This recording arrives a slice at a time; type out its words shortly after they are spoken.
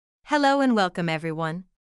Hello and welcome everyone.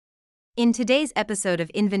 In today's episode of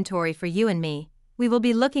Inventory for You and Me, we will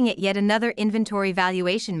be looking at yet another inventory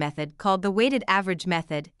valuation method called the weighted average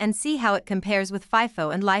method and see how it compares with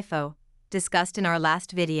FIFO and LIFO, discussed in our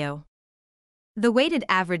last video. The weighted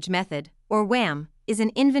average method, or WAM, is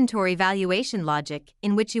an inventory valuation logic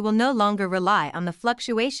in which you will no longer rely on the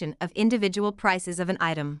fluctuation of individual prices of an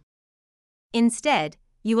item. Instead,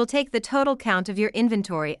 you will take the total count of your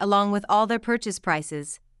inventory along with all their purchase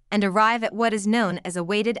prices, and arrive at what is known as a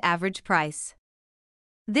weighted average price.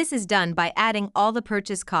 This is done by adding all the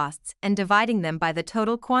purchase costs and dividing them by the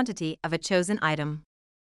total quantity of a chosen item.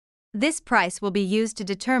 This price will be used to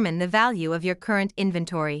determine the value of your current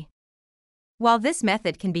inventory. While this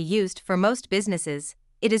method can be used for most businesses,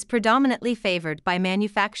 it is predominantly favored by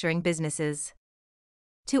manufacturing businesses.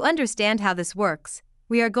 To understand how this works,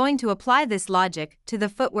 we are going to apply this logic to the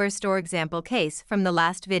footwear store example case from the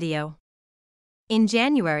last video. In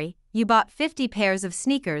January, you bought 50 pairs of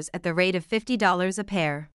sneakers at the rate of $50 a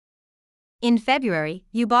pair. In February,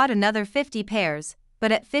 you bought another 50 pairs,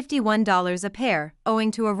 but at $51 a pair,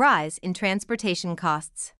 owing to a rise in transportation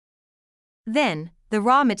costs. Then, the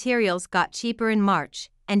raw materials got cheaper in March,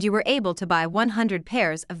 and you were able to buy 100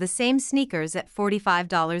 pairs of the same sneakers at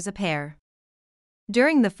 $45 a pair.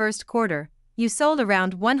 During the first quarter, you sold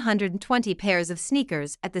around 120 pairs of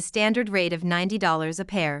sneakers at the standard rate of $90 a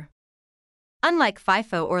pair. Unlike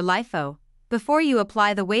FIFO or LIFO, before you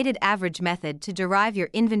apply the weighted average method to derive your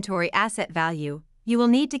inventory asset value, you will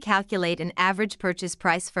need to calculate an average purchase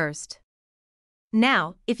price first.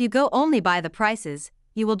 Now, if you go only by the prices,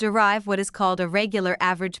 you will derive what is called a regular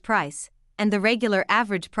average price, and the regular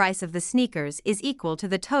average price of the sneakers is equal to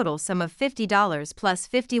the total sum of $50 plus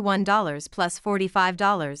 $51 plus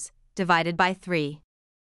 $45, divided by 3.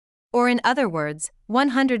 Or in other words,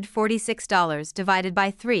 $146 divided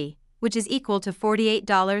by 3, which is equal to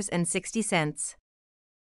 $48.60.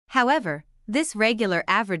 However, this regular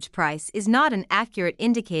average price is not an accurate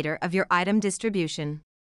indicator of your item distribution.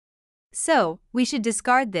 So, we should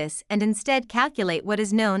discard this and instead calculate what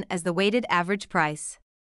is known as the weighted average price.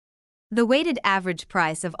 The weighted average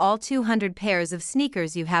price of all 200 pairs of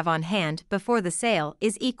sneakers you have on hand before the sale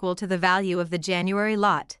is equal to the value of the January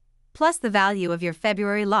lot, plus the value of your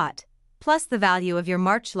February lot, plus the value of your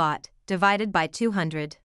March lot, divided by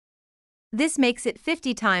 200. This makes it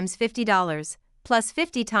 50 times $50, plus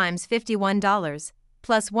 50 times $51,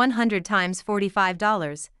 plus 100 times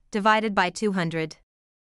 $45, divided by 200.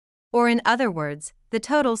 Or in other words, the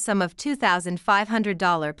total sum of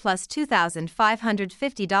 $2,500 plus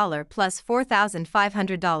 $2,550 plus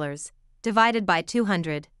 $4,500, divided by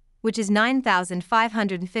 200, which is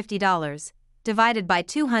 $9,550, divided by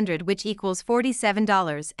 200, which equals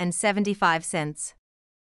 $47.75.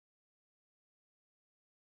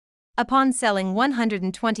 Upon selling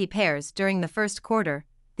 120 pairs during the first quarter,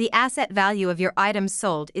 the asset value of your items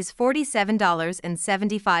sold is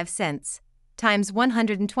 $47.75 times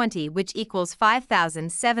 120, which equals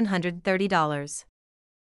 $5,730.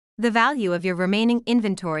 The value of your remaining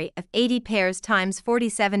inventory of 80 pairs times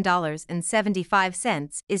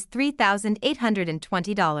 $47.75 is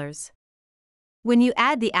 $3,820. When you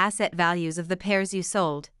add the asset values of the pairs you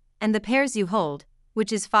sold and the pairs you hold,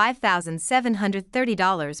 which is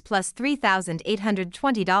 $5,730 plus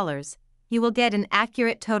 $3,820, you will get an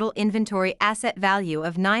accurate total inventory asset value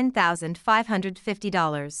of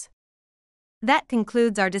 $9,550. That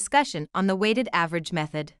concludes our discussion on the weighted average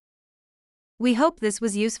method. We hope this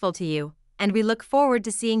was useful to you, and we look forward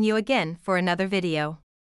to seeing you again for another video.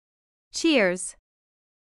 Cheers!